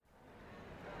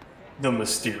The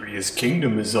mysterious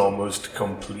kingdom is almost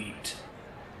complete.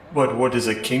 But what is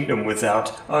a kingdom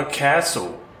without a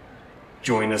castle?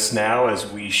 Join us now as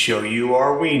we show you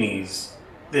our weenies.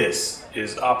 This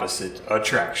is Opposite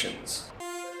Attractions.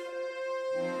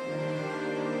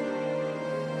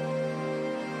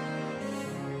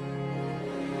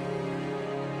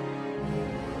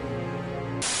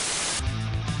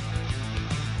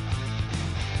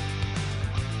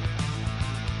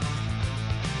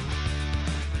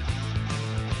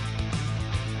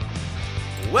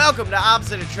 Welcome to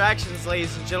Opposite Attractions,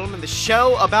 ladies and gentlemen, the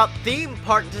show about theme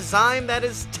park design that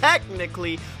is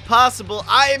technically possible.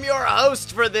 I am your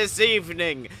host for this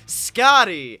evening,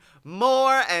 Scotty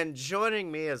Moore, and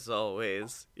joining me as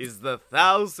always is the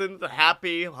 1000th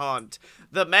happy haunt,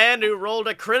 the man who rolled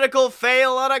a critical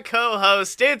fail on a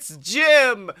co-host. It's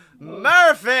Jim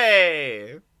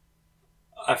Murphy!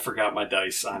 I forgot my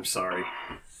dice, I'm sorry.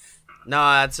 No,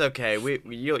 that's okay.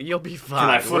 You'll be fine. Can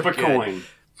I flip a coin?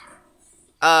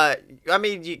 I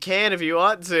mean, you can if you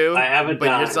want to. I have a but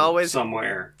dime it's always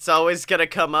somewhere. It's always gonna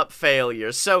come up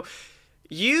failure. So,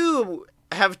 you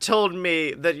have told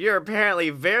me that you're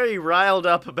apparently very riled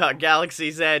up about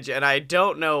Galaxy's Edge, and I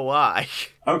don't know why.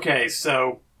 Okay,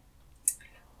 so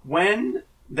when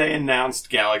they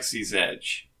announced Galaxy's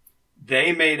Edge,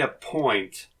 they made a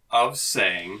point of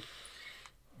saying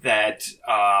that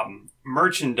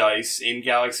merchandise in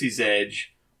Galaxy's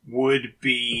Edge would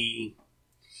be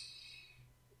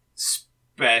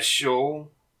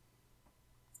special.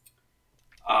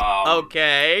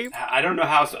 Okay. I don't know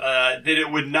how that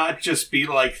it would not just be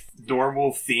like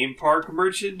normal theme park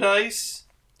merchandise.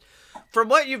 From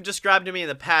what you've described to me in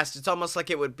the past, it's almost like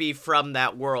it would be from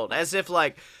that world, as if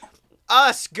like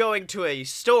us going to a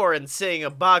store and seeing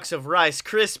a box of Rice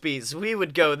Krispies, we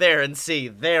would go there and see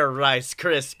their Rice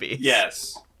Krispies.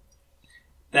 Yes,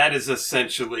 that is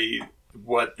essentially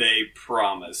what they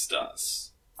promised us.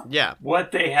 Yeah.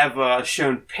 What they have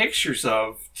shown pictures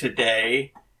of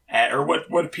today, or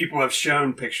what people have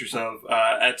shown pictures of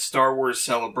at Star Wars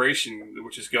Celebration,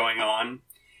 which is going on,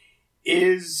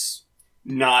 is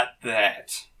not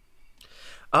that.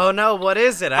 Oh no, what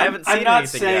is it? I haven't seen anything yet. I'm not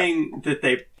saying that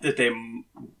they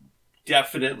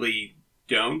definitely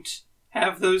don't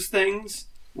have those things.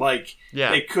 Like,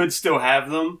 yeah. They could still have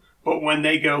them, but when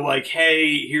they go like,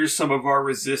 hey, here's some of our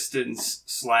Resistance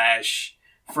 /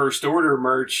 First Order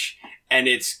merch, and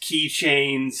it's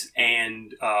keychains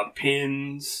and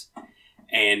pins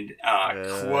and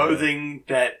clothing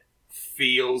that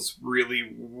feels really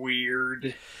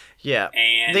weird. Yeah.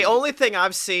 And the only thing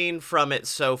I've seen from it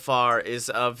so far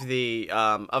is of the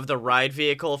ride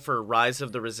vehicle for Rise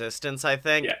of the Resistance, I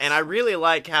think. Yes. And I really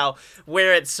like how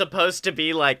where it's supposed to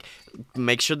be like,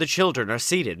 make sure the children are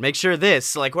seated, make sure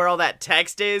this, like where all that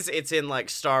text is, it's in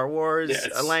like Star Wars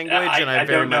language, and I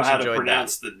very much enjoyed that. I don't know how to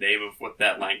pronounce the name of what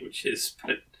that language is,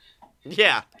 but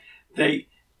yeah.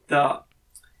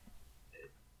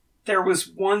 There was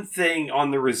one thing on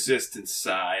the Resistance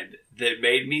side that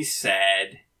made me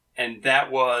sad, and that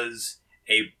was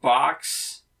a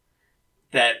box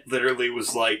that literally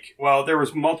was like, well, there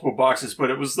was multiple boxes, but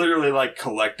it was literally like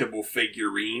collectible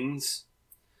figurines.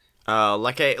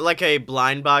 Like a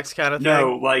blind box kind of thing?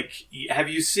 No, like, have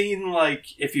you seen, like,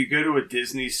 if you go to a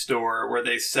Disney store where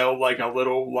they sell, like, a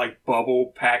little, like,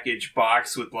 bubble package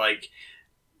box with, like,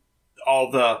 all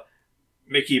the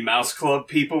Mickey Mouse Club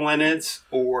people in it?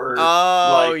 Or,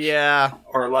 yeah.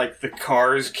 Or, like, the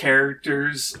Cars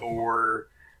characters, or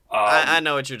I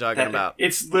know what you're talking about.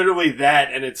 It's literally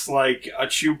that, and it's, like, a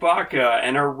Chewbacca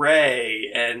and a Rey,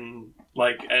 and,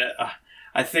 like,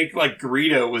 I think, like,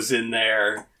 Greedo was in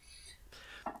there.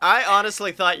 I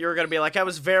honestly thought you were going to be like, I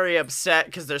was very upset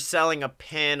because they're selling a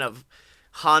pin of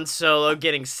Han Solo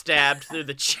getting stabbed through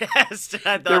the chest.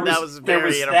 I thought that was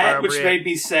very inappropriate. That which made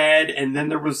me sad, and then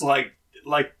there was like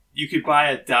you could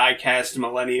buy a die-cast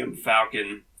Millennium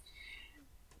Falcon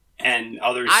and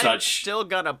other such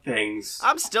things.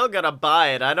 I'm still gonna buy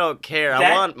it. I don't care.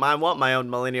 I want my own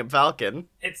Millennium Falcon.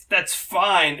 That's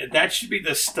fine. That should be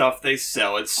the stuff they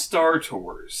sell at Star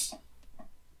Tours.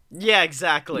 Yeah,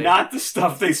 exactly. Not the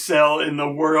stuff they sell in the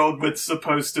world that's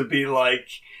supposed to be like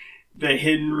the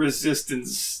hidden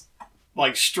Resistance,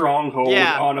 like stronghold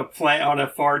on a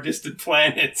far distant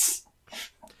planets.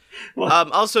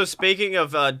 Also, speaking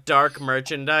of dark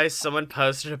merchandise, someone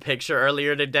posted a picture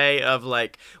earlier today of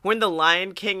like when the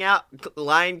Lion King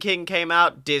came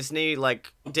out, Disney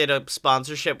like did a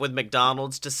sponsorship with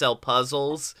McDonald's to sell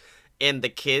puzzles in the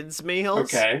kids'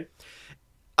 meals. Okay.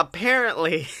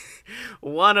 apparently,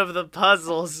 one of the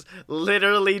puzzles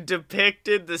literally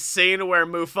depicted the scene where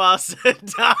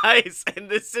Mufasa dies, and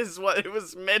this is what it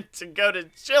was meant to go to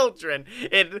children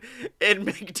in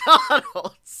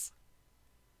McDonald's.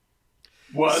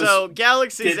 So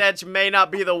Galaxy's Edge may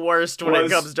not be the worst when it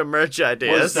comes to merch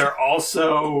ideas. Did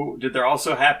there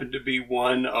also happen to be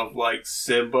one of like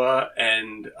Simba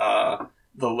and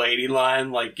the lady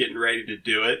lion like getting ready to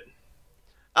do it?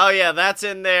 Oh yeah, that's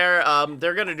in there.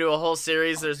 They're gonna do a whole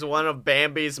series. There's one of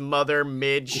Bambi's mother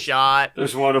mid-shot.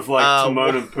 There's one of like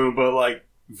Timon and Pumbaa like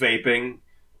vaping.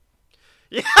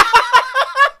 Yeah.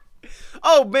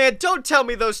 Oh man, don't tell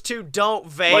me those two don't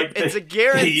vape. Like it's a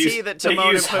guarantee that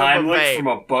Timon and Pumbaa vape. From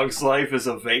A Bug's Life as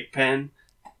a vape pen.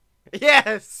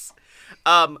 Yes.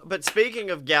 But speaking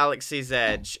of Galaxy's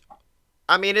Edge,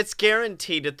 I mean it's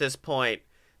guaranteed at this point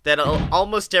that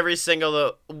almost every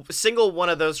single one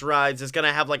of those rides is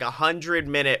gonna have like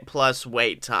 100-minute plus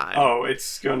wait time. Oh,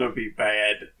 it's gonna be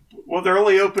bad. Well, they're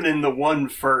only opening the one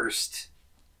first.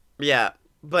 Yeah,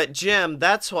 but Jim,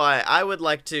 that's why I would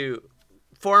like to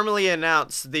formally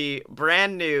announce the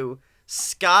brand new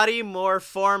Scotty Moore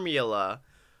formula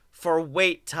for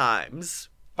wait times.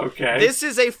 Okay. This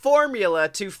is a formula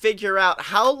to figure out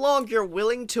how long you're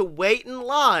willing to wait in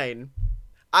line.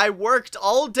 I worked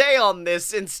all day on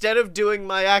this instead of doing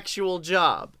my actual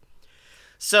job.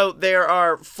 So there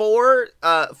are four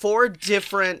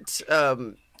different,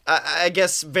 I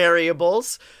guess,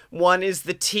 variables. One is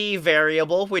the T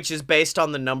variable, which is based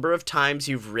on the number of times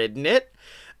you've ridden it.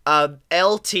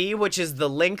 LT, which is the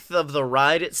length of the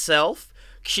ride itself.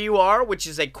 QR, which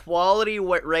is a quality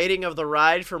rating of the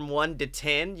ride from 1 to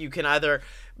 10. You can either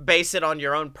base it on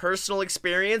your own personal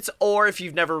experience, or if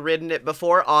you've never ridden it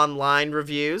before, online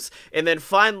reviews. And then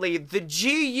finally, the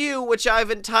GU, which I've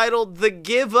entitled the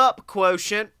Give Up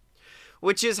Quotient,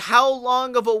 which is how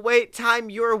long of a wait time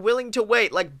you're willing to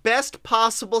wait. Like, best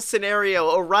possible scenario,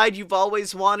 a ride you've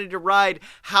always wanted to ride,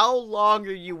 how long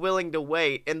are you willing to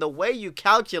wait? And the way you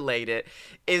calculate it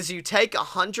is you take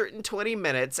 120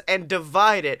 minutes and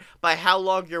divide it by how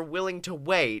long you're willing to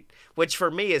wait, which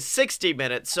for me is 60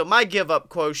 minutes, so my give-up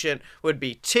quotient would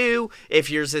be 2.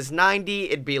 If yours is 90,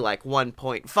 it'd be like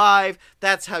 1.5.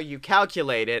 That's how you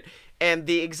calculate it. And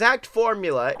the exact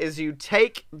formula is you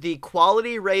take the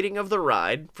quality rating of the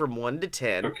ride from 1 to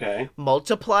 10, okay,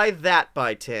 multiply that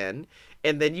by 10,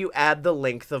 and then you add the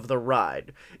length of the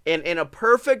ride. And in a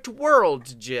perfect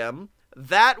world, Jim,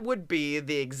 that would be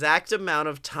the exact amount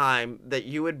of time that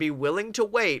you would be willing to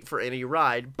wait for any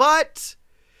ride. But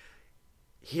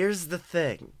here's the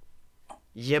thing.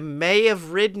 You may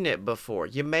have ridden it before.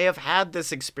 You may have had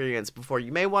this experience before.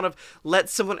 You may want to let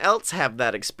someone else have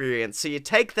that experience. So you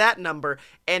take that number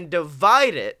and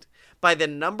divide it by the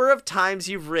number of times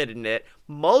you've ridden it,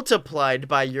 multiplied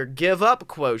by your give-up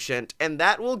quotient, and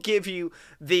that will give you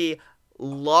the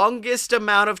longest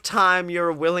amount of time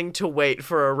you're willing to wait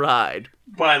for a ride.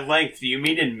 By length, do you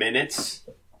mean in minutes?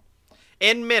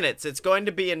 In minutes. It's going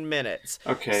to be in minutes.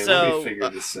 Okay, so, let me figure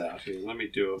this out here. Let me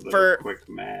do a little quick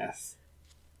math.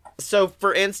 So,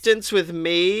 for instance, with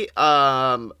me,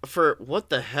 for what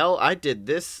the hell? I did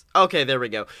this. Okay, there we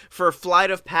go. For Flight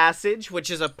of Passage,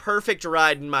 which is a perfect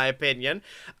ride in my opinion,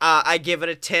 I give it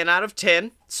a 10 out of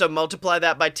 10. So multiply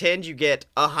that by 10, you get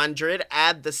 100.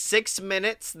 Add the 6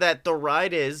 minutes that the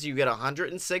ride is, you get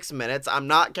 106 minutes. I'm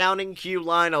not counting queue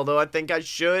line, although I think I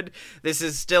should. This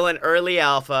is still an early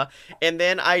alpha. And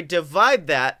then I divide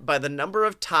that by the number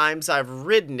of times I've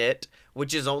ridden it,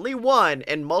 which is only 1,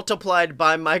 and multiplied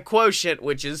by my quotient,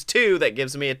 which is 2, that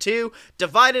gives me a 2.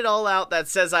 Divide it all out, that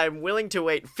says I'm willing to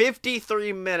wait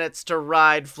 53 minutes to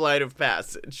ride Flight of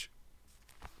Passage.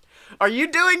 Are you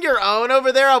doing your own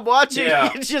over there? I'm watching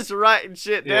you just writing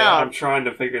shit down. Yeah, I'm trying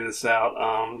to figure this out.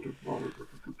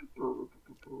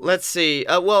 Let's see.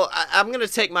 Well, I'm going to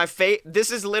take my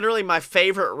this is literally my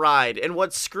favorite ride, and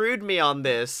what screwed me on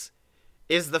this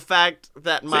is the fact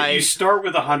that So you start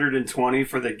with 120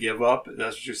 for the give up,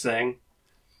 that's what you're saying?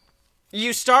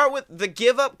 You start with the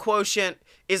give up quotient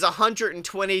is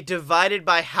 120 divided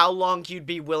by how long you'd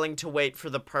be willing to wait for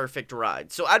the perfect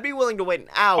ride. So I'd be willing to wait an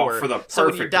hour. Oh, for the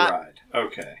perfect ride.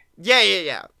 Okay.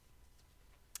 Yeah.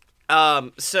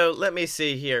 So let me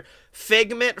see here.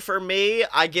 Figment for me,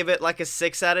 I give it like a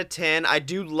 6 out of 10. I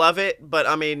do love it, but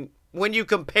I mean, when you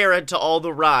compare it to all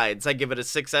the rides, I give it a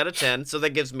 6 out of 10. So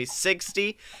that gives me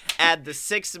 60. Add the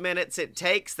 6 minutes it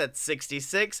takes, that's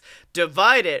 66.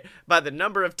 Divide it by the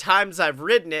number of times I've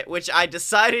ridden it, which I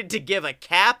decided to give a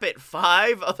cap at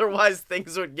 5. Otherwise,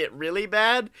 things would get really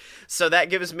bad. So that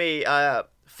gives me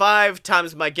 5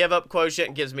 times my give up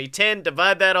quotient gives me 10.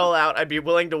 Divide that all out. I'd be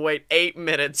willing to wait 8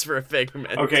 minutes for a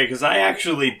Figment. Okay, because I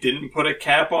actually didn't put a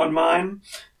cap on mine.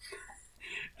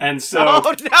 And so...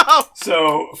 Oh, no!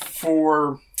 So,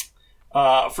 for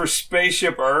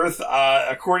Spaceship Earth,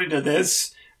 according to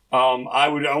this, I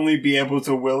would only be able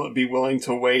to be willing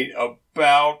to wait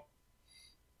about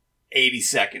 80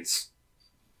 seconds.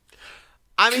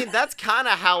 I mean, that's kind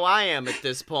of how I am at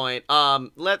this point.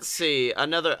 Let's see.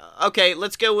 Okay,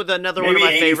 let's go with another one of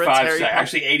my favorites.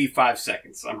 Actually, 85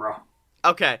 seconds. I'm wrong.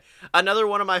 Okay. Another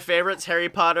one of my favorites, Harry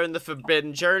Potter and the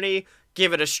Forbidden Journey.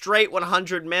 Give it a straight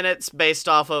 100 minutes based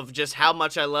off of just how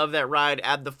much I love that ride.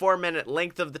 Add the 4-minute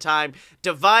length of the time.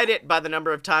 Divide it by the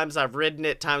number of times I've ridden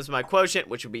it times my quotient,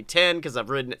 which would be 10 because I've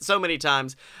ridden it so many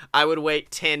times. I would wait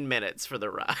 10 minutes for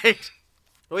the ride.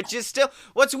 Which is still...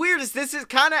 What's weird is this is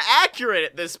kind of accurate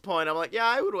at this point. I'm like, yeah,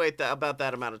 I would wait about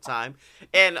that amount of time.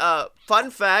 And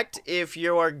fun fact, if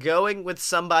you are going with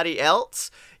somebody else,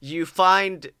 you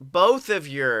find both of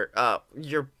your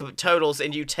totals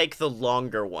and you take the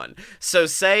longer one. So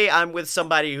say I'm with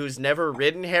somebody who's never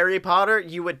ridden Harry Potter,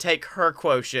 you would take her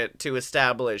quotient to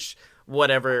establish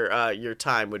whatever your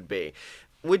time would be.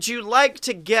 Would you like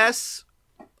to guess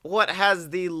what has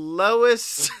the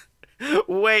lowest...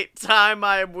 wait time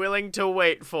I am willing to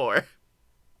wait for?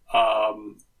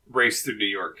 Race Through New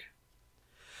York.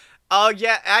 Oh,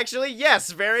 yeah, actually,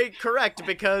 yes, very correct,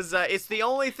 because it's the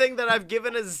only thing that I've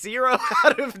given a 0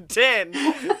 out of 10.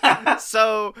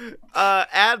 So,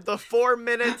 add the 4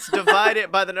 minutes, divide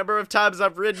it by the number of times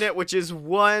I've ridden it, which is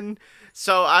 1.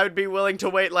 So I would be willing to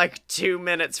wait like 2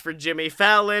 minutes for Jimmy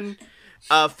Fallon.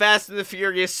 Fast and the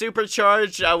Furious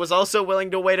Supercharged, I was also willing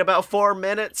to wait about 4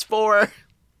 minutes for...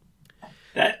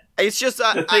 It's just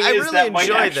the thing I is really that might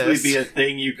enjoy actually this. be a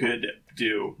thing you could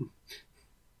do.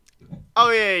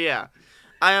 Oh yeah.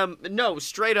 No,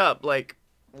 straight up. Like,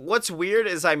 what's weird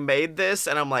is I made this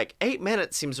and I'm like, 8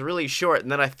 minutes seems really short.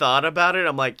 And then I thought about it.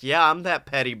 I'm like, yeah, I'm that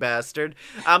petty bastard.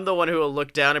 I'm the one who will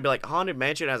look down and be like, Haunted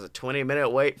Mansion has a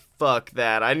 20-minute wait. Fuck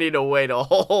that. I need to wait a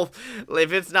whole.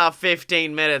 If it's not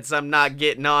 15 minutes, I'm not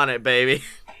getting on it, baby.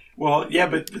 Well, yeah,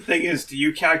 but the thing is, do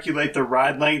you calculate the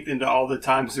ride length into all the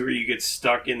times where you get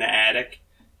stuck in the attic?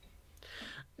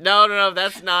 No,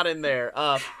 that's not in there.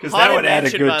 Because that would add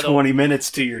a good 20 minutes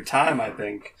to your time, I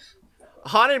think.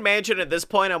 Haunted Mansion, at this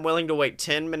point, I'm willing to wait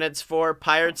 10 minutes for.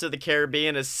 Pirates of the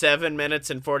Caribbean is 7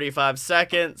 minutes and 45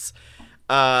 seconds.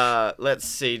 Let's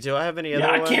see. Do I have any other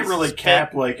ones? I can't really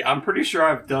cap, I'm pretty sure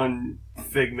I've done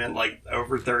Figment,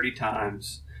 over 30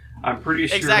 times. I'm pretty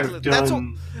sure I've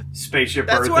done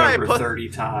Spaceship Earth over 30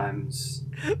 times.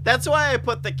 That's why I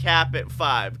put the cap at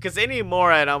 5, because any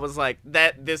more and I was like,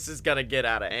 this is going to get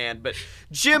out of hand. But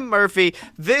Jim Murphy,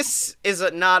 this is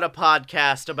not a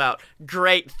podcast about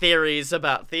great theories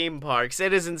about theme parks.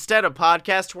 It is instead a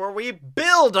podcast where we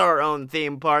build our own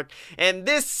theme park. And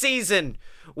this season,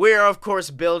 we are, of course,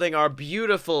 building our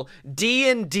beautiful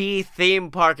D&D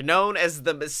theme park known as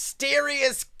the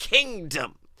Mysterious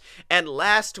Kingdom. And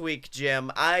last week,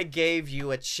 Jim, I gave you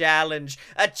a challenge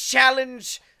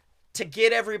to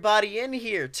get everybody in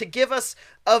here, to give us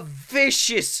a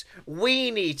vicious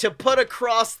weenie to put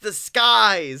across the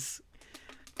skies.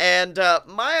 And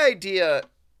my idea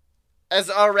has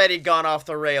already gone off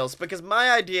the rails, because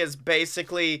my idea is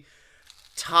basically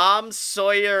Tom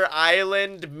Sawyer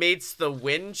Island meets the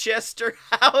Winchester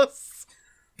House.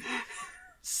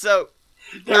 So...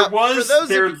 There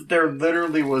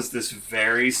literally was this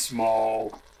very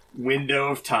small window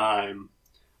of time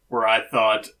where I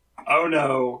thought, oh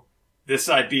no, this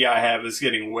idea I have is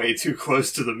getting way too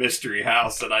close to the mystery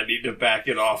house and I need to back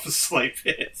it off a slight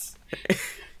bit.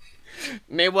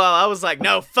 Meanwhile, I was like,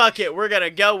 no, fuck it, we're gonna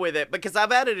go with it, because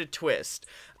I've added a twist.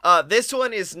 This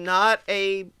one is not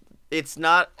a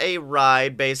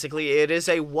ride, basically. It is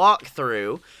a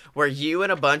walkthrough where you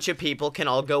and a bunch of people can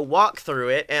all go walk through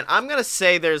it, and I'm gonna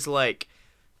say there's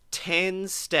 10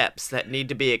 steps that need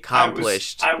to be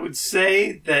accomplished. I would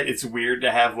say that it's weird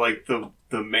to have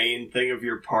the main thing of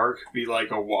your park be a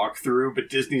walkthrough, but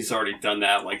Disney's already done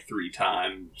that 3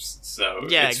 times, so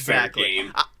yeah, it's exactly. Fair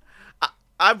game.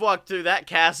 I've walked through that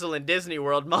castle in Disney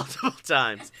World multiple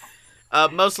times,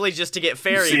 mostly just to get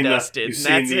fairy dusted. You've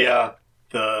seen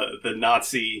the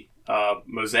Nazi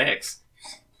mosaics.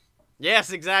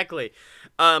 Yes, exactly.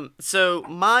 So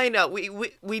mine,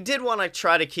 we did want to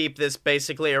try to keep this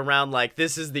basically around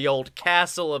this is the old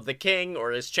castle of the king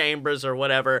or his chambers or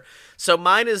whatever. So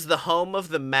mine is the home of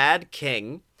the Mad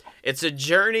King. It's a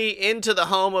journey into the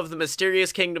home of the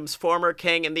Mysterious Kingdom's former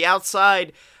king, and the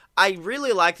outside I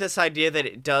really like this idea that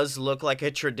it does look like a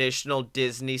traditional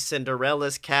Disney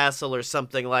Cinderella's castle or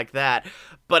something like that,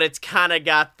 but it's kind of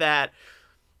got that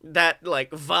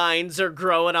like vines are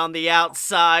growing on the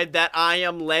outside, that I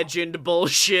Am Legend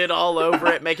bullshit all over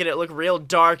it, making it look real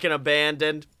dark and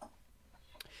abandoned.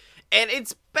 And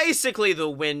it's basically the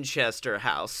Winchester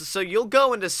house. So you'll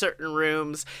go into certain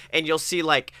rooms and you'll see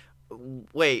like,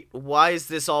 wait, why is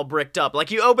this all bricked up?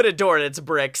 Like, you open a door and it's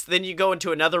bricks, then you go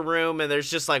into another room and there's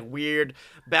just like weird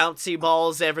bouncy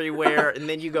balls everywhere, and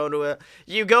then you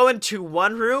go into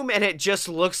one room and it just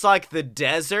looks like the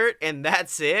desert, and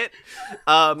that's it.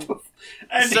 And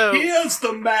here's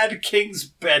the Mad King's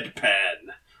bedpan.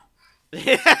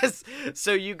 Yes.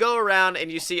 So you go around and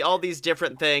you see all these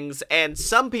different things, and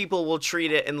some people will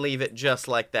treat it and leave it just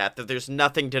like that there's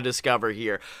nothing to discover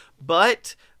here.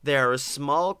 But there are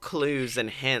small clues and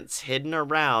hints hidden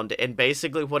around, and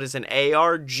basically what is an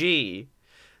ARG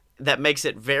that makes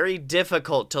it very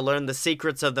difficult to learn the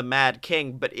secrets of the Mad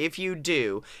King. But if you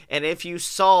do, and if you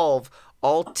solve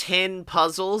all 10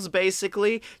 puzzles,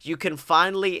 basically, you can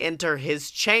finally enter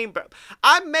his chamber.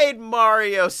 I made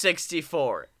Mario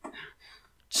 64.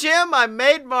 Jim, I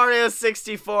made Mario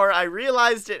 64. I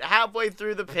realized it halfway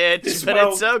through the pitch, it's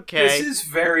okay. This is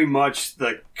very much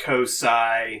the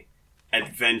Kosai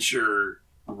adventure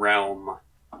realm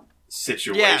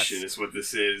situation, is what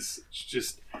this is. It's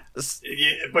just,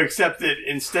 but except that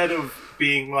instead of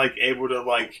being like able to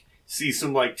like see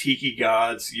some like tiki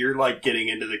gods, you're like getting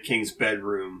into the king's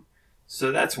bedroom.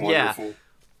 So that's wonderful. Yeah.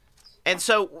 And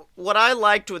so what I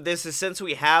liked with this is, since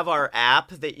we have our app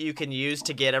that you can use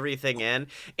to get everything in,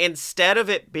 instead of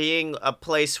it being a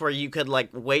place where you could like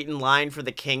wait in line for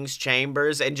the king's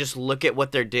chambers and just look at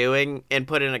what they're doing and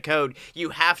put in a code, you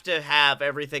have to have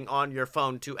everything on your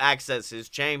phone to access his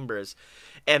chambers.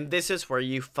 And this is where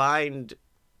you find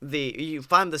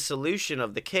the solution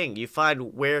of the king. You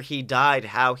find where he died,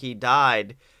 how he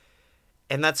died.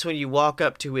 And that's when you walk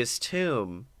up to his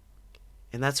tomb.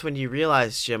 And that's when you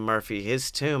realize, Jim Murphy,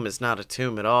 his tomb is not a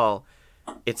tomb at all.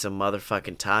 It's a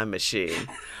motherfucking time machine.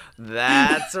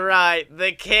 That's right.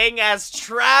 The king has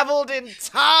traveled in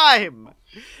time.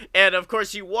 And, of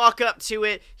course, you walk up to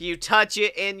it, you touch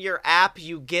it in your app,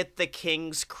 you get the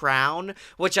king's crown,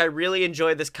 which I really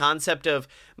enjoy this concept of.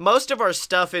 Most of our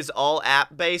stuff is all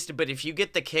app-based, but if you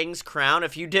get the king's crown,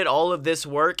 if you did all of this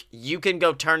work, you can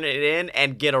go turn it in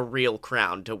and get a real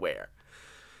crown to wear.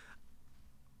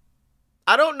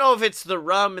 I don't know if it's the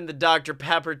rum and the Dr.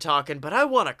 Pepper talking, but I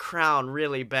want a crown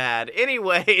really bad.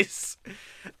 Anyways,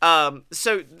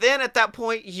 so then at that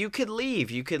point, you could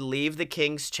leave. You could leave the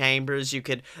king's chambers. You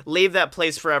could leave that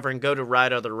place forever and go to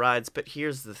ride other rides. But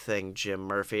here's the thing, Jim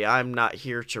Murphy. I'm not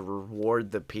here to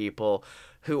reward the people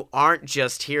who aren't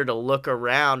just here to look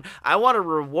around. I want to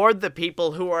reward the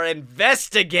people who are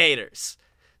investigators.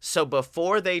 So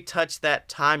before they touch that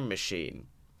time machine,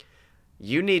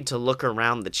 you need to look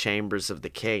around the chambers of the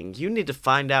king. You need to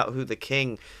find out who the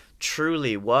king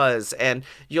truly was. And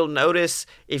you'll notice,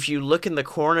 if you look in the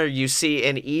corner, you see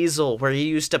an easel where he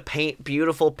used to paint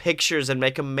beautiful pictures and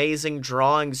make amazing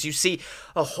drawings. You see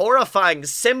horrifying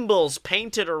symbols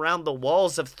painted around the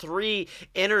walls of 3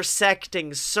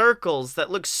 intersecting circles that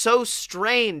look so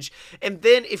strange. And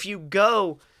then if you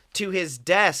go to his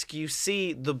desk, you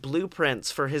see the blueprints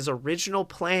for his original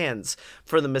plans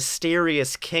for the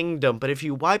mysterious kingdom. But if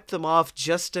you wipe them off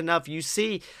just enough, you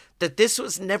see that this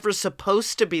was never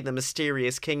supposed to be the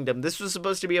mysterious kingdom. This was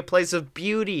supposed to be a place of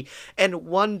beauty and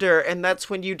wonder. And that's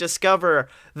when you discover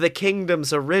the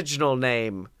kingdom's original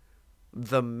name,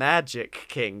 the Magic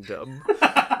Kingdom.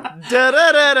 And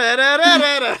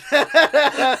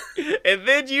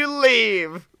then you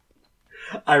leave.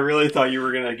 I really thought you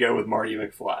were going to go with Marty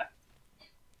McFly.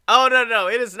 Oh, no,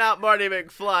 it is not Marty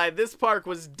McFly. This park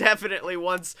was definitely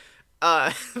once,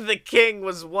 the king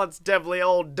was once definitely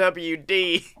old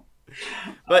WD.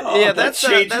 But yeah,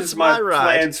 that's my ride.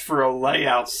 Plans for a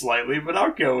layout slightly, but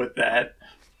I'll go with that.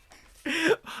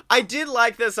 I did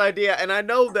like this idea, and I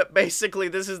know that basically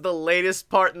this is the latest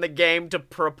part in the game to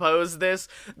propose this,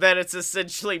 that it's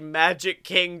essentially Magic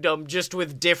Kingdom just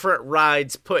with different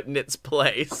rides put in its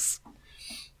place.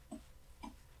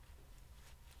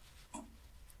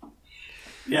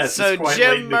 Yes, so it's quite Jim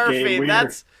late in the Murphy, game.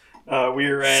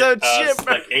 We're at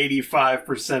like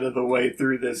 85% of the way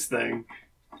through this thing.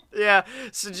 Yeah,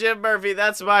 so Jim Murphy,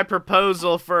 that's my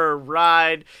proposal for a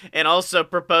ride, and also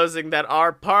proposing that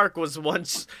our park was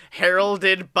once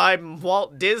heralded by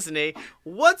Walt Disney.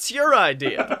 What's your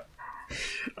idea?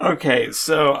 Okay,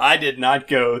 so I did not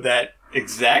go that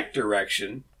exact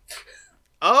direction.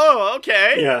 Oh,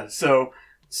 okay. Yeah, so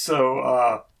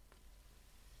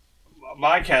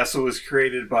my castle was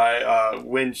created by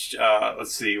Winch.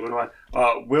 Let's see, what am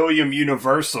I? William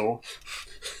Universal.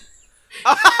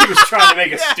 He was trying to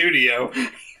make a studio.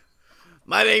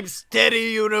 My name's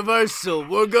Teddy Universal.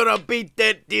 We're gonna beat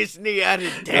that Disney out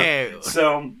of town.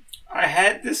 So I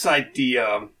had this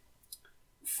idea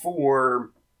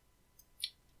for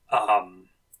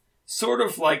sort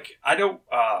of like, I don't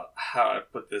how I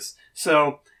put this.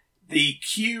 So the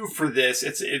queue for this,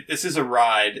 this is a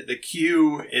ride. The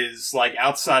queue is like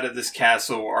outside of this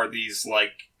castle are these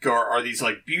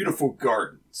beautiful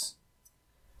gardens.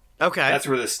 Okay. That's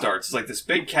where this starts. It's like this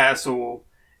big castle,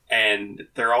 and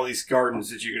there are all these gardens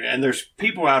that you can, and there's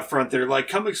people out front that are like,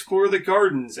 come explore the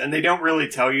gardens, and they don't really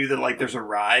tell you that like there's a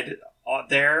ride out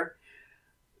there,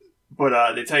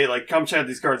 but they tell you like, come check out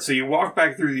these gardens. So you walk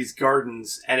back through these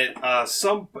gardens, and at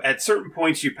certain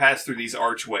points you pass through these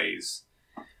archways.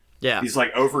 Yeah. These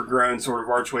like overgrown sort of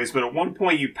archways, but at one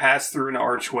point you pass through an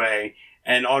archway,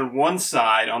 and on one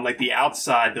side, on like the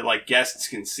outside that like guests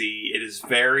can see, it is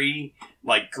very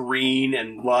like green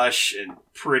and lush and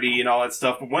pretty and all that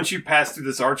stuff. But once you pass through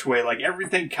this archway, like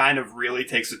everything kind of really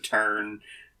takes a turn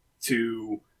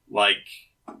to like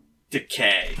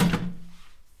decay.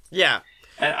 Yeah.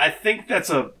 And I think that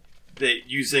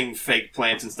using fake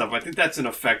plants and stuff, I think that's an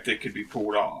effect that could be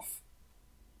pulled off.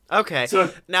 Okay.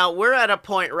 So, now, we're at a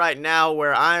point right now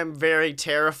where I'm very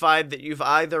terrified that you've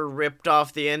either ripped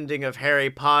off the ending of Harry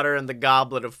Potter and the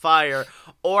Goblet of Fire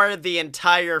or the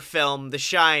entire film, The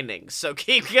Shining. So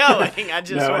keep going. I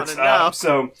just want to know.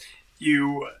 So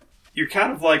you're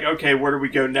kind of like, okay, where do we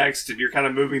go next? And you're kind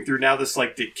of moving through now this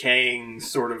like decaying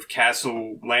sort of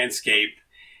castle landscape.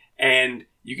 And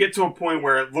you get to a point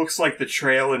where it looks like the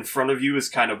trail in front of you is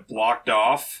kind of blocked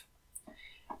off.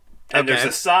 And there's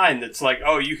a sign that's like,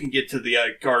 oh, you can get to the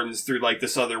gardens through like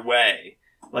this other way.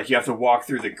 Like you have to walk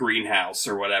through the greenhouse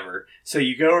or whatever. So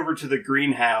you go over to the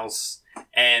greenhouse,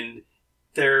 and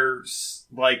there's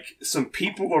like some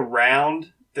people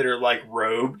around that are like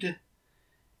robed.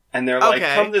 And they're like,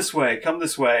 come this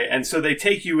way. And so they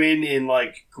take you in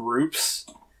like groups.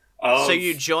 So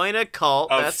you join a cult.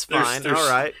 That's fine. All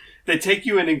right. They take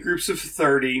you in groups of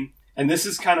 30. And this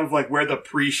is kind of like where the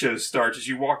pre-show starts, as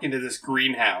you walk into this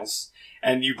greenhouse,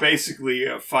 and you basically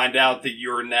find out that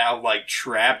you're now, like,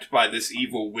 trapped by this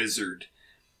evil wizard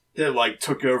that, like,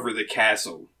 took over the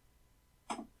castle.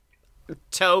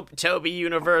 Toby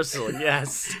Universal,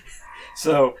 yes.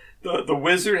 So, the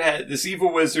wizard this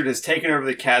evil wizard has taken over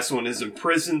the castle and has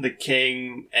imprisoned the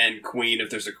king and queen, if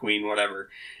there's a queen, whatever.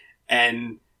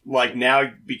 And like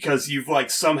now, because you've like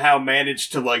somehow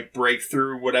managed to like break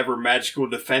through whatever magical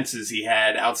defenses he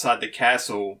had outside the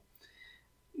castle,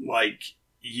 like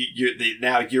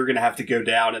now you're gonna have to go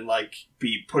down and like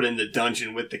be put in the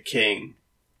dungeon with the king.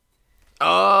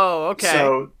 Oh, okay.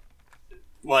 So,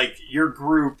 like your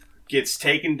group gets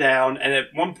taken down, and at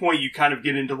one point you kind of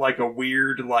get into like a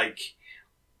weird like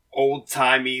old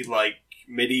timey like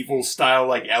medieval style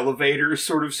like elevator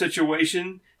sort of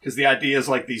situation. Because the idea is,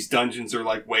 like, these dungeons are,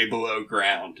 like, way below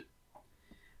ground.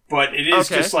 But it is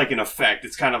just, like, an effect.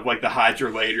 It's kind of like the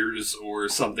hydrolators or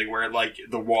something where, like,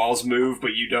 the walls move,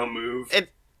 but you don't move.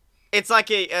 It's like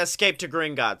Escape to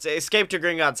Gringotts. Escape to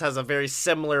Gringotts has a very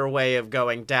similar way of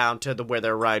going down to where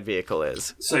their ride vehicle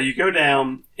is. So you go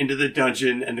down into the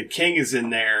dungeon, and the king is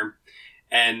in there,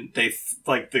 and they,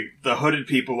 like, the hooded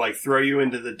people, like, throw you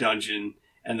into the dungeon,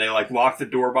 and they, like, lock the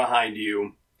door behind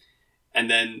you. And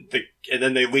then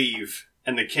they leave,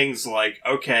 and the king's like,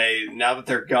 okay, now that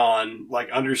they're gone, like,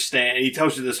 understand. And he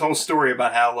tells you this whole story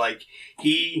about how, like,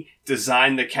 he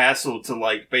designed the castle to,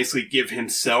 like, basically give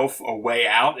himself a way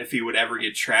out if he would ever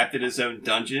get trapped in his own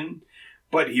dungeon.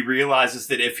 But he realizes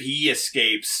that if he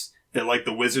escapes, that, like,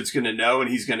 the wizard's gonna know,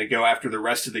 and he's gonna go after the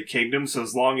rest of the kingdom. So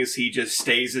as long as he just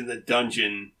stays in the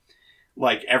dungeon,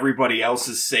 like, everybody else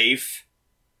is safe.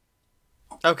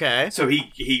 Okay. So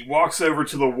he walks over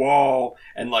to the wall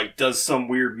and, like, does some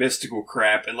weird mystical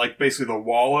crap, and, like, basically the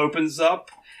wall opens up,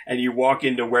 and you walk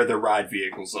into where the ride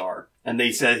vehicles are. And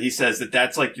he says that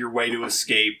that's, like, your way to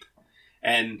escape.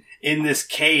 And in this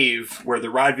cave where the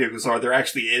ride vehicles are, there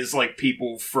actually is, like,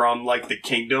 people from, like, the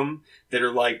kingdom that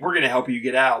are like, we're gonna help you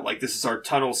get out. Like, this is our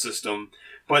tunnel system.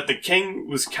 But the king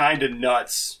was kind of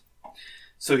nuts.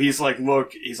 So he's like,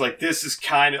 look, this is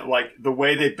kind of, like, the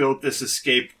way they built this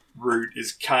escape route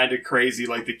is kind of crazy.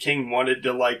 Like, the king wanted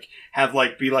to like have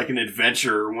like be like an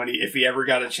adventurer if he ever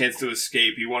got a chance to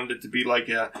escape. He wanted it to be like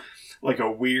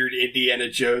a weird Indiana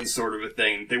Jones sort of a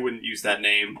thing. They wouldn't use that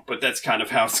name, but that's kind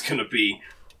of how it's gonna be.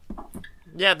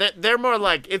 Yeah, they're more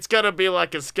like, it's gonna be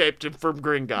like Escaped from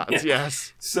Gringotts,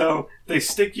 yes. So they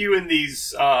stick you in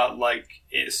these,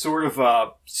 sort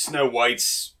of Snow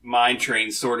White's mine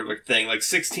train sort of a thing. Like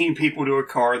 16 people to a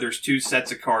car, there's 2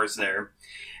 sets of cars there.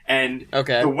 And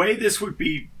Okay. the way this would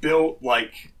be built,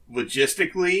 like,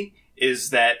 logistically,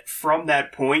 is that from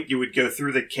that point you would go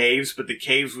through the caves, but the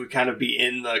caves would kind of be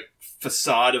in the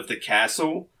facade of the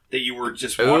castle that you were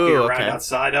just walking around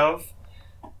outside of.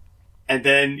 And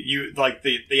then you, like,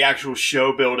 the actual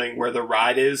show building where the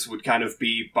ride is would kind of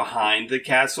be behind the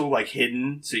castle, like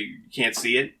hidden, so you can't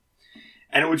see it.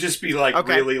 And it would just be like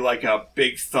really like a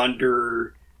big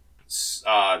thunder,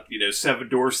 7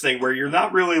 doors thing where you're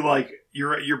not really like,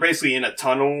 you're basically in a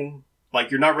tunnel. Like,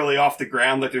 you're not really off the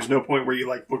ground. Like, there's no point where you,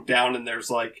 like, look down and there's,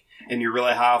 like, and you're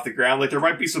really high off the ground. Like, there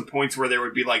might be some points where there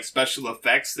would be, like, special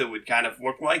effects that would kind of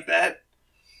look like that.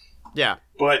 Yeah.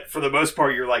 But for the most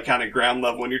part, you're, like, kind of ground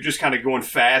level, and you're just kind of going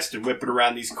fast and whipping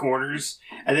around these corners.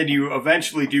 And then you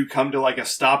eventually do come to, like, a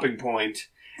stopping point,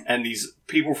 and these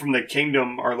people from the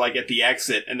kingdom are, like, at the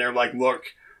exit, and they're like, look,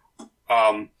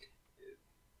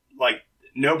 like,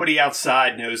 nobody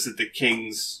outside knows that the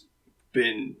king's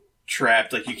been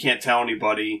trapped. Like, you can't tell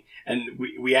anybody, and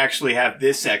we actually have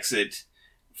this exit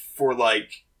for,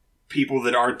 like, people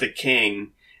that aren't the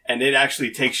king, and it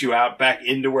actually takes you out back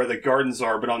into where the gardens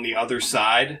are, but on the other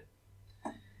side.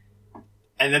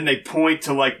 And then they point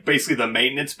to, like, basically the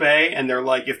maintenance bay, and they're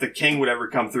like, if the king would ever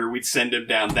come through, we'd send him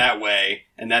down that way,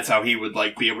 and that's how he would,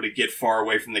 like, be able to get far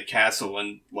away from the castle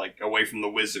and, like, away from the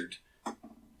wizard.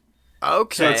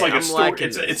 Okay, so it's like a story.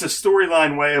 It's a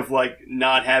storyline way of, like,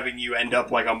 not having you end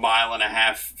up like a mile and a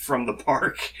half from the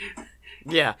park.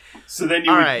 Yeah. So then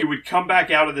you would come back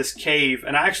out of this cave,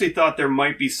 and I actually thought there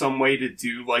might be some way to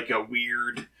do like a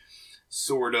weird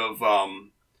sort of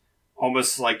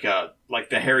almost like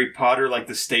the Harry Potter, like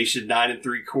the Station 9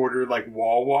 3/4 like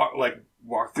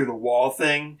walk through the wall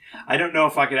thing. I don't know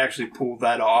if I could actually pull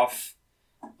that off,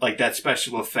 like that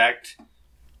special effect.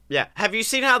 Yeah. Have you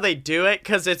seen how they do it?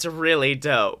 Because it's really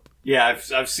dope. Yeah,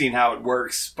 I've seen how it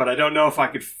works, but I don't know if I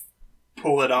could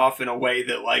pull it off in a way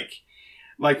that, like,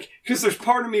 because there's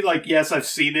part of me, like, yes, I've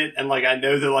seen it, and, like, I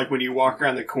know that, like, when you walk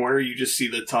around the corner, you just see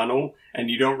the tunnel, and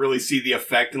you don't really see the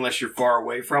effect unless you're far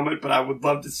away from it, but I would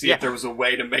love to see if there was a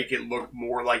way to make it look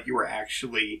more like you were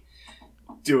actually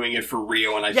doing it for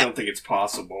real, and I don't think it's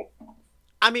possible.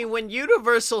 I mean, when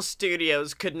Universal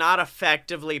Studios could not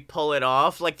effectively pull it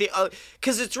off, like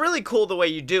because it's really cool the way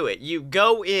you do it. You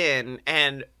go in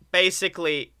and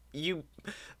basically the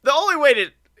only way to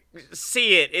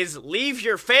see it is leave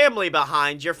your family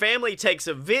behind. Your family takes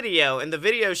a video, and the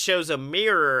video shows a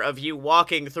mirror of you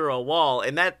walking through a wall,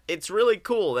 and it's really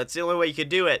cool. That's the only way you could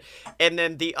do it. And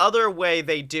then the other way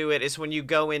they do it is when you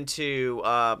go into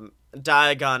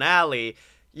Diagon Alley.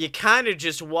 You kind of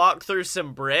just walk through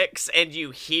some bricks and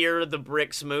you hear the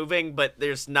bricks moving, but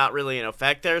there's not really an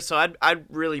effect there. So I'd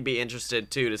really be interested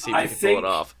too to see if you can pull it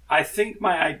off. I think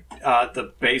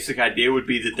the basic idea would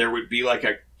be that there would be like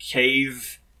a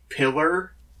cave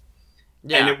pillar,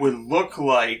 and it would look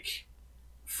like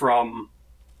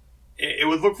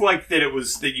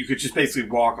that you could just basically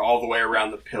walk all the way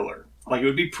around the pillar. Like, it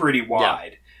would be pretty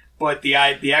wide. Yeah. But the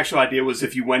actual idea was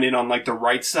if you went in on, like, the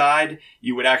right side,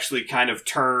 you would actually kind of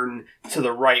turn to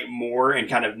the right more and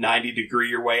kind of 90-degree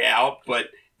your way out. But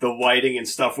the lighting and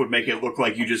stuff would make it look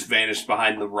like you just vanished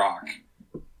behind the rock.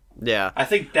 Yeah. I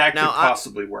think that could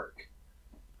possibly work.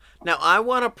 Now, I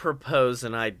want to propose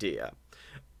an idea.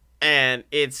 And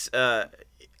it's,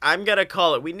 I'm going to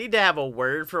call it, we need to have a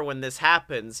word for when this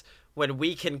happens. When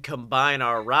we can combine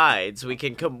our rides, we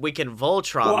can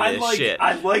Voltron this shit.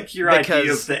 I like your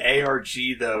idea of the ARG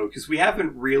though, because we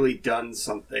haven't really done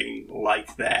something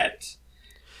like that.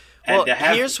 And well, to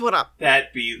have here's what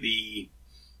that be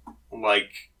the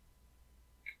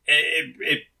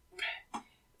it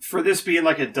for this being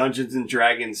like a Dungeons and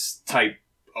Dragons type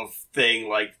of thing,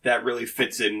 like that really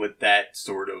fits in with that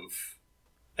sort of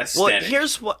aesthetic.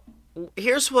 Well,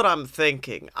 here's what I'm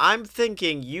thinking. I'm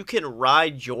thinking you can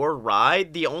ride your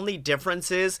ride. The only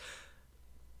difference is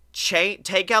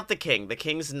take out the king. The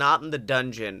king's not in the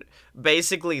dungeon.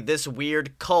 Basically, this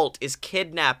weird cult is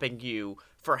kidnapping you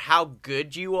for how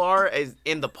good you are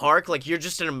in the park. Like, you're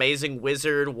just an amazing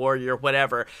wizard, warrior,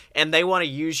 whatever, and they want to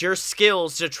use your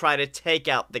skills to try to take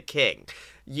out the king.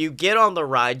 You get on the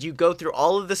ride, you go through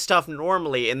all of the stuff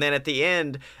normally, and then at the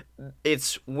end,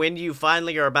 it's when you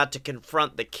finally are about to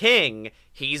confront the king,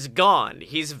 he's gone.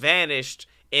 He's vanished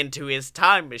into his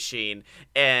time machine,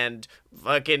 and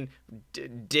fucking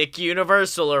Dick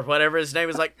Universal or whatever his name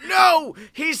is like, no,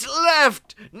 he's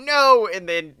left, no, and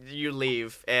then you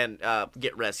leave and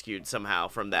get rescued somehow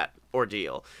from that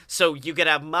ordeal. So you could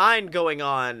have mine going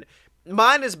on.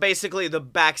 Mine is basically the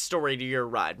backstory to your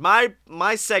ride.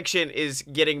 My section is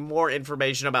getting more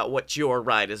information about what your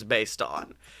ride is based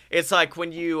on. It's like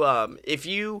when you, if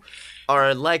you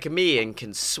are like me and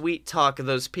can sweet talk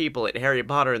those people at Harry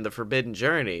Potter and the Forbidden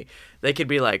Journey, they could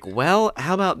be like, well,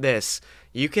 how about this?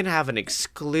 You can have an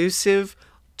exclusive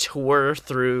tour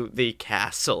through the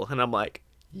castle. And I'm like,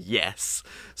 yes.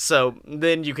 So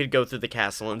then you could go through the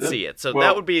castle and see it. So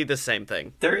that would be the same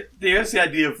thing. There's the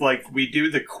idea of like we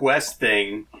do the quest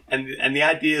thing, and the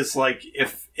idea is like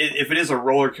if it is a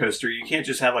roller coaster, you can't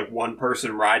just have like one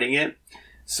person riding it.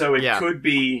 So it could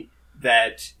be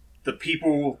that the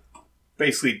people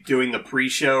basically doing the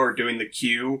pre-show or doing the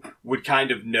queue would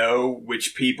kind of know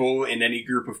which people in any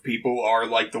group of people are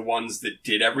like the ones that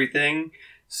did everything.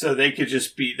 So they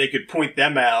could point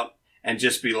them out and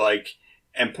just be like,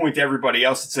 and point to everybody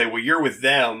else and say, well, you're with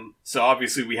them, so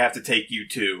obviously we have to take you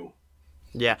too.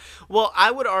 Yeah. Well,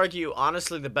 I would argue,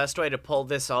 honestly, the best way to pull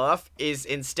this off is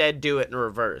instead do it in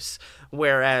reverse.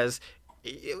 Whereas,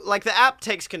 like, the app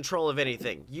takes control of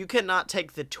anything. You cannot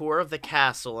take the tour of the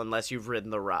castle unless you've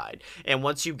ridden the ride. And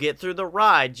once you get through the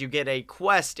ride, you get a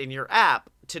quest in your app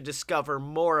to discover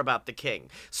more about the king.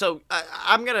 So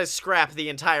I'm going to scrap the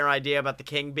entire idea about the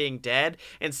king being dead.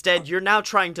 Instead, you're now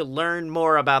trying to learn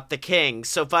more about the king.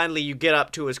 So finally you get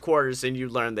up to his quarters and you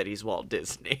learn that he's Walt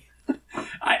Disney.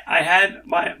 I had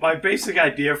my basic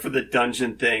idea for the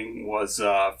dungeon thing was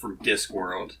from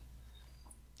Discworld.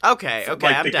 Okay, like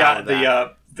I'm down with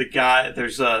that. The guy,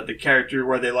 there's the character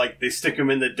where they stick him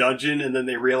in the dungeon and then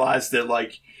they realize that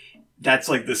like that's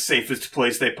like the safest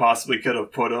place they possibly could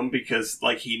have put him because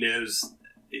like he knows,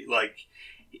 like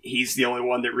he's the only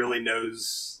one that really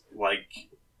knows like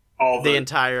all the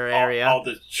entire area, all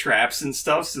the traps and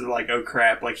stuff. So they're like, oh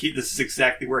crap, like this is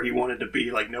exactly where he wanted to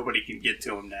be. Like nobody can get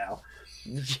to him now.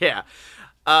 Yeah,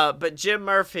 but Jim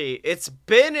Murphy, it's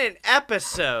been an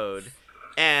episode.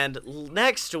 And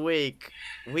next week,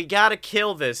 we gotta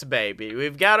kill this baby.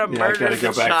 We've gotta murder the child. I gotta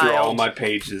go back through all my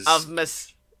pages.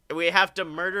 We have to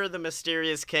murder the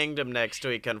Mysterious Kingdom next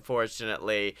week,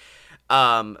 unfortunately.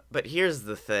 But here's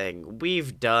the thing.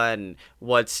 We've done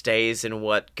what stays and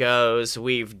what goes.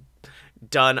 We've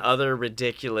done other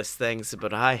ridiculous things,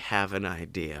 but I have an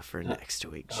idea for next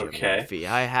week, Jim Murphy.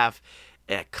 I have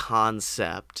a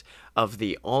concept of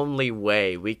the only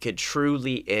way we could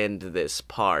truly end this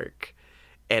park.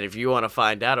 And if you want to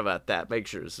find out about that, make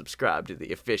sure to subscribe to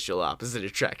the official Opposite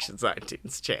Attractions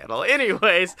iTunes channel.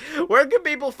 Anyways, where can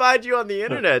people find you on the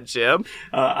internet, Jim?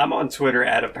 I'm on Twitter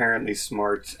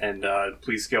 @ApparentlySmart, and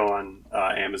please go on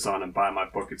Amazon and buy my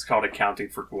book. It's called Accounting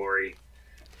for Glory.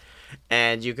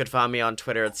 And you could find me on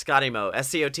Twitter at ScottyMo,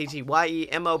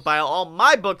 ScottyEmo. Buy all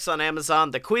my books on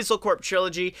Amazon, the Queasel Corp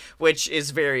trilogy, which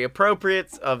is very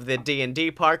appropriate of the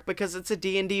D&D park because it's a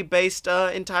D&D based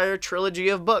entire trilogy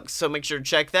of books. So make sure to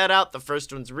check that out. The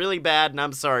first one's really bad, and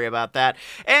I'm sorry about that.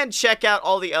 And check out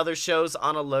all the other shows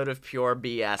on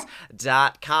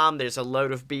AloadOfPureBS.com. There's A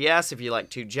Load of BS if you like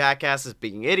two jackasses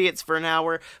being idiots for an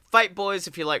hour. Fight Boys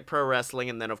if you like pro wrestling,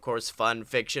 and then of course Fun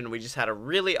Fiction. We just had a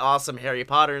really awesome Harry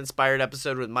Potter inspired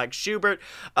episode with Mike Schubert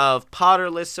of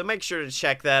Potterless, so make sure to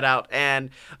check that out. And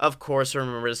of course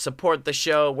remember to support the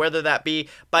show, whether that be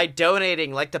by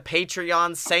donating like the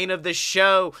Patreon saint of the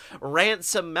show,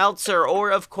 Ransom Meltzer,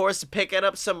 or of course picking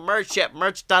up some merch at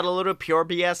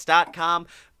merch.aloadofpurebs.com.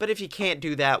 But if you can't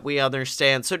do that, we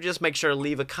understand. So just make sure to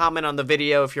leave a comment on the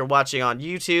video if you're watching on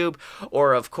YouTube,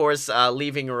 or of course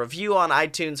leaving a review on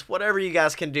iTunes. Whatever you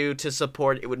guys can do to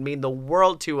support, it would mean the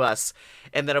world to us.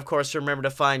 And then of course remember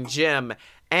to find Jim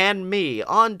and me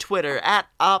on Twitter at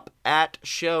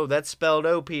OpAtShow. That's spelled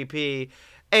OPPATTSHOW.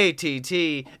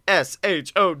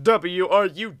 Are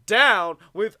you down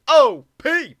with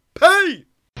OPP?